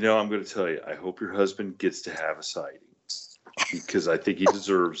 I'm going to tell you, I hope your husband gets to have a sighting, because I think he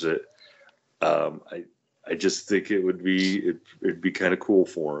deserves it. I just think it'd be kind of cool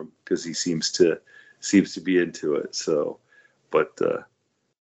for him because he seems to be into it. So, but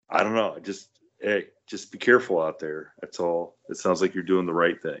I don't know. Just be careful out there. That's all. It sounds like you're doing the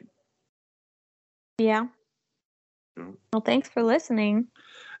right thing. Yeah. Mm-hmm. Well, thanks for listening.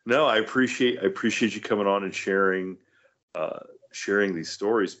 No, I appreciate you coming on and sharing these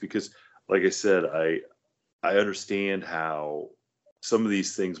stories because, like I said, I understand how some of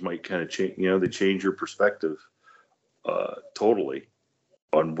these things might kind of change. They change your perspective totally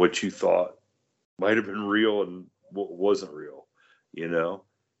on what you thought might have been real and what wasn't real.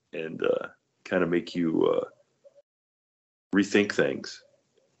 And kind of make you rethink things.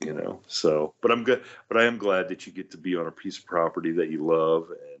 So, but I am glad that you get to be on a piece of property that you love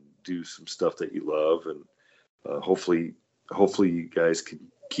and do some stuff that you love. And hopefully you guys can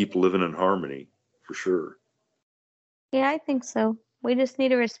keep living in harmony for sure. Yeah, I think so. We just need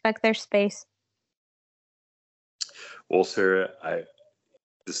to respect their space. Well, Sarah,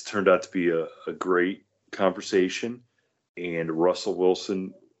 this turned out to be a great conversation, and Russell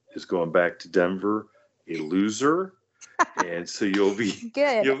Wilson is going back to Denver, a loser. And so you'll be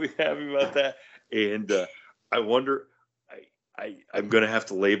happy about that. And I wonder, I'm going to have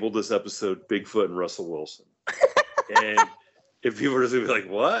to label this episode Bigfoot and Russell Wilson. And if people are just going to be like,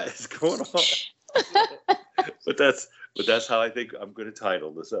 what is going on? But that's how I think I'm going to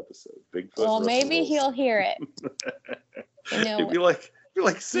title this episode, Bigfoot. Well, and maybe Wilson. He'll hear it. You'd be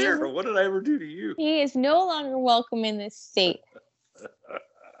like, Sarah, what did I ever do to you? He is no longer welcome in this state.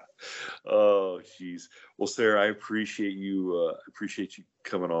 Oh, geez. Well, Sarah, I appreciate you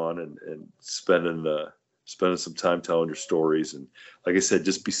coming on and spending some time telling your stories. And like I said,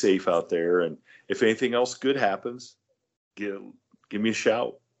 just be safe out there. And if anything else good happens, give me a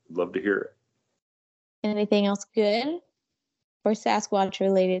shout. I'd love to hear it. Anything else good or Sasquatch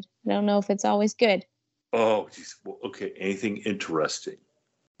related? I don't know if it's always good. Oh, geez. Well, okay. Anything interesting?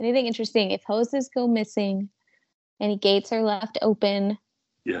 Anything interesting? If hoses go missing, any gates are left open.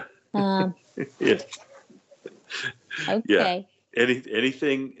 Yeah. Yeah. Okay. Yeah.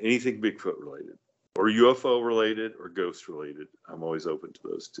 Anything Bigfoot related or UFO related or ghost related. I'm always open to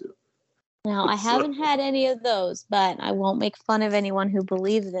those too. Now, I haven't had any of those, but I won't make fun of anyone who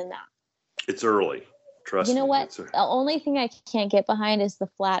believes in that. It's early. Trust me. You know what? The only thing I can't get behind is the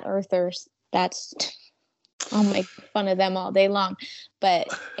flat earthers. I'll make fun of them all day long. But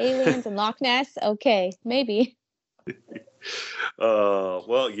aliens and Loch Ness, okay, maybe.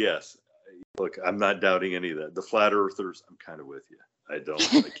 Well, yes. Look, I'm not doubting any of that. The flat earthers, I'm kind of with you. I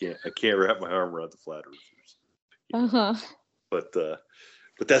can't wrap my arm around the flat earthers. Uh-huh. But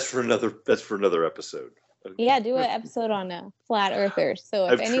that's for another episode. Yeah, do an episode on flat earthers. So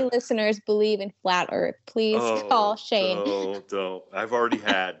if any listeners believe in flat earth, please call Shane. Don't. We've already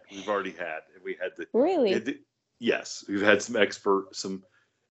had. We had the really. Yes, we've had some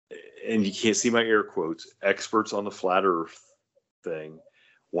and you can't see my air quotes. Experts on the flat Earth thing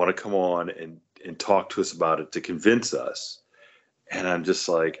want to come on and talk to us about it to convince us, and I'm just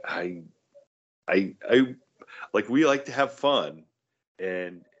like I like we like to have fun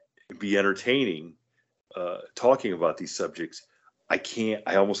and be entertaining. Talking about these subjects, I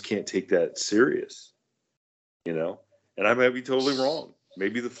almost can't take that serious, and I might be totally wrong.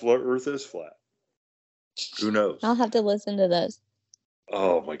 Maybe the Earth is flat. Who knows? I'll have to listen to those.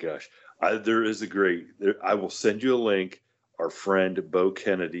 Oh my gosh. I will send you a link. Our friend Bo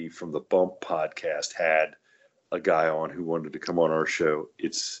Kennedy from the Bump podcast had a guy on who wanted to come on our show.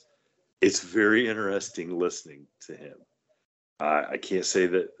 It's very interesting listening to him. I can't say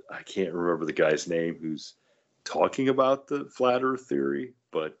that I can't remember the guy's name who's talking about the flat earth theory,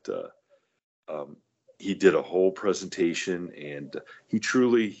 but he did a whole presentation and he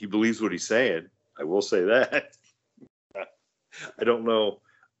believes what he's saying. I will say that. I don't know.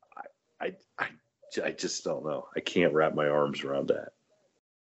 I just don't know. I can't wrap my arms around that.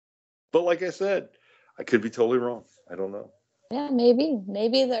 But like I said, I could be totally wrong. I don't know. Yeah, maybe.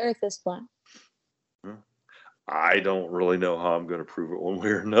 Maybe the earth is flat. I don't really know how I'm going to prove it one way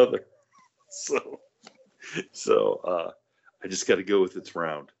or another. So I just got to go with it's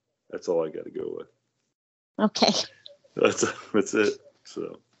round. That's all I got to go with. Okay. That's it.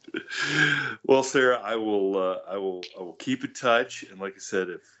 So, well, Sarah, I will keep in touch. And like I said,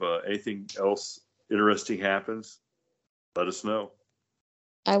 if anything else interesting happens, let us know.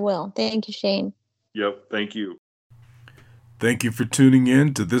 I will. Thank you, Shane. Yep. Thank you. Thank you for tuning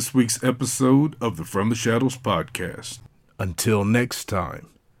in to this week's episode of the From the Shadows podcast. Until next time,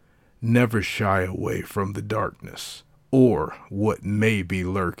 never shy away from the darkness or what may be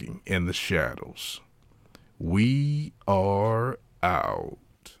lurking in the shadows. We are out.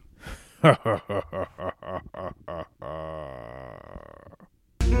 God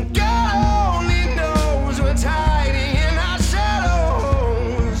only knows what's hiding in our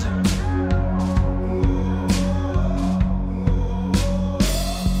shadows.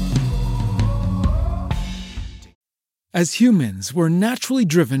 As humans, we're naturally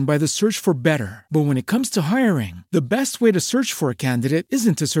driven by the search for better. But when it comes to hiring, the best way to search for a candidate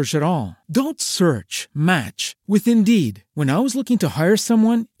isn't to search at all. Don't search, match with Indeed. When I was looking to hire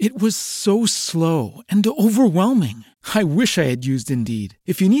someone, it was so slow and overwhelming. I wish I had used Indeed.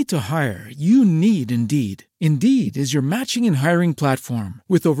 If you need to hire, you need Indeed. Indeed is your matching and hiring platform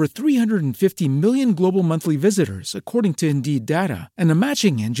with over 350 million global monthly visitors, according to Indeed data, and a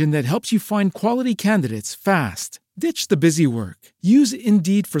matching engine that helps you find quality candidates fast. Ditch the busy work. Use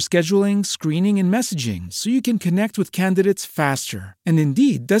Indeed for scheduling, screening, and messaging so you can connect with candidates faster. And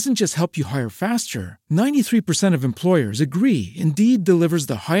Indeed doesn't just help you hire faster. 93% of employers agree Indeed delivers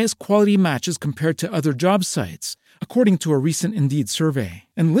the highest quality matches compared to other job sites, according to a recent Indeed survey.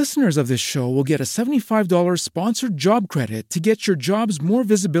 And listeners of this show will get a $75 sponsored job credit to get your jobs more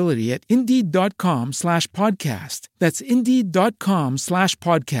visibility at Indeed.com/podcast. That's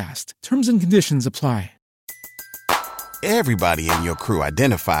Indeed.com/podcast. Terms and conditions apply. Everybody in your crew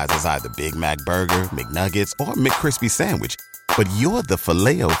identifies as either Big Mac Burger, McNuggets, or McCrispy Sandwich. But you're the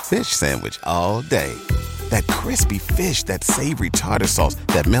Filet-O-Fish Sandwich all day. That crispy fish, that savory tartar sauce,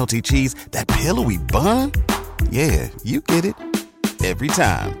 that melty cheese, that pillowy bun. Yeah, you get it. Every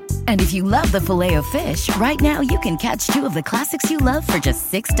time. And if you love the Filet-O-Fish, right now you can catch two of the classics you love for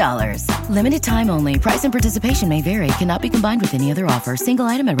just $6. Limited time only. Price and participation may vary. Cannot be combined with any other offer. Single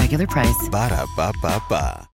item at regular price. Ba-da-ba-ba-ba.